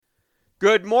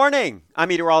Good morning. I'm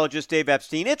meteorologist Dave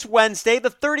Epstein. It's Wednesday,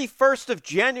 the 31st of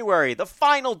January, the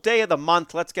final day of the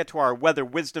month. Let's get to our weather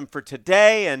wisdom for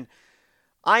today. And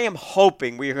I am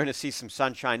hoping we are going to see some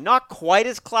sunshine. Not quite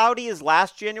as cloudy as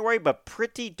last January, but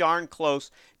pretty darn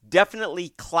close.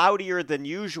 Definitely cloudier than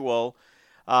usual.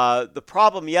 The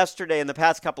problem yesterday and the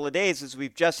past couple of days is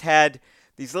we've just had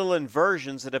these little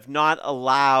inversions that have not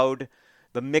allowed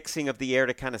the mixing of the air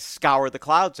to kind of scour the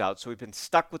clouds out. So we've been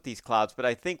stuck with these clouds, but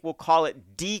I think we'll call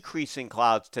it decreasing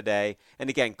clouds today. And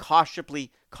again,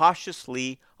 cautiously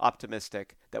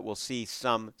optimistic that we'll see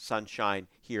some sunshine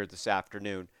here this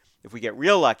afternoon. If we get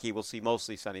real lucky, we'll see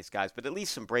mostly sunny skies, but at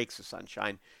least some breaks of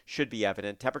sunshine should be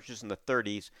evident. Temperatures in the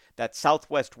 30s, that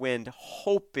southwest wind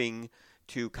hoping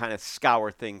to kind of scour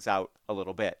things out a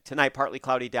little bit. Tonight, partly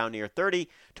cloudy down near 30.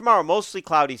 Tomorrow, mostly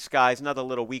cloudy skies, another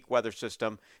little weak weather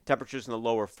system. Temperatures in the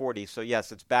lower 40s. So,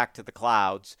 yes, it's back to the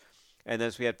clouds. And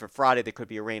as we head for Friday, there could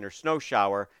be a rain or snow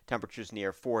shower. Temperatures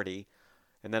near 40.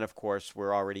 And then, of course,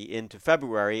 we're already into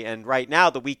February. And right now,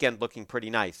 the weekend looking pretty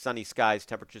nice. Sunny skies,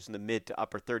 temperatures in the mid to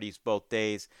upper 30s both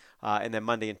days. And then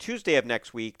Monday and Tuesday of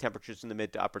next week, temperatures in the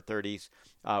mid to upper 30s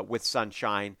with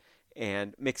sunshine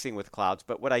and mixing with clouds.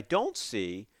 But what I don't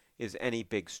see is any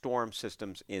big storm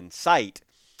systems in sight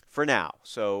for now.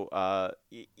 So,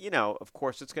 of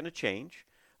course, it's going to change.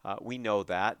 We know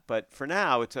that. But for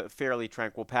now, it's a fairly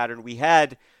tranquil pattern. We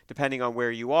had, depending on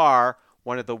where you are,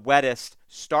 one of the wettest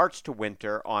starts to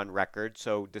winter on record.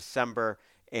 So December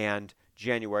and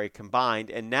January combined.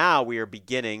 And now we are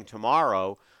beginning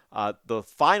tomorrow the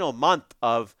final month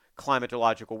of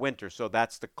climatological winter. So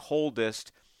that's the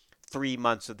coldest 3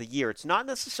 months of the year. It's not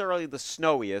necessarily the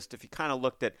snowiest. If you kind of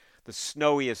looked at the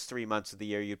snowiest 3 months of the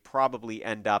year, you'd probably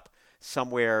end up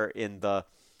somewhere in the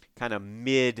kind of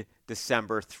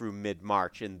mid-December through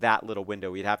mid-March. In that little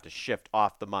window, we'd have to shift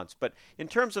off the months. But in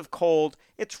terms of cold,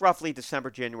 it's roughly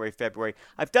December, January, February.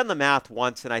 I've done the math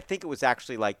once, and I think it was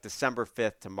actually like December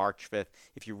 5th to March 5th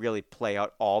if you really play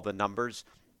out all the numbers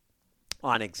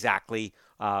on exactly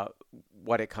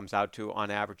what it comes out to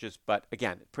on averages. But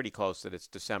again, pretty close that it's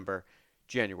December,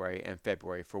 January, and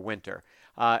February for winter.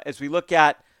 As we look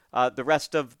at the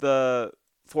rest of the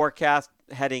forecast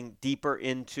heading deeper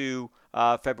into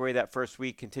February, that first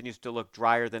week continues to look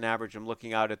drier than average. I'm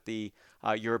looking out at the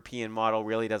European model,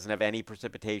 really doesn't have any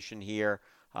precipitation here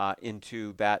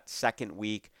into that second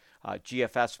week.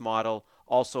 GFS model,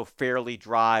 also fairly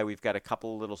dry. We've got a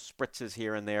couple of little spritzes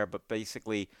here and there, but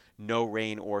basically no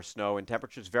rain or snow. And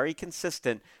temperatures very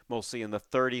consistent, mostly in the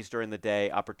 30s during the day,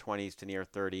 upper 20s to near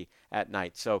 30 at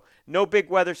night. So no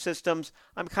big weather systems.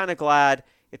 I'm kind of glad.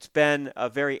 It's been a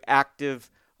very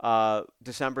active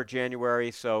December,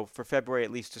 January. So for February,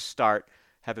 at least to start,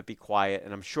 have it be quiet.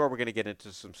 And I'm sure we're going to get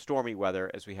into some stormy weather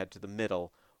as we head to the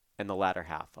middle and the latter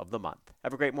half of the month.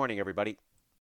 Have a great morning, everybody.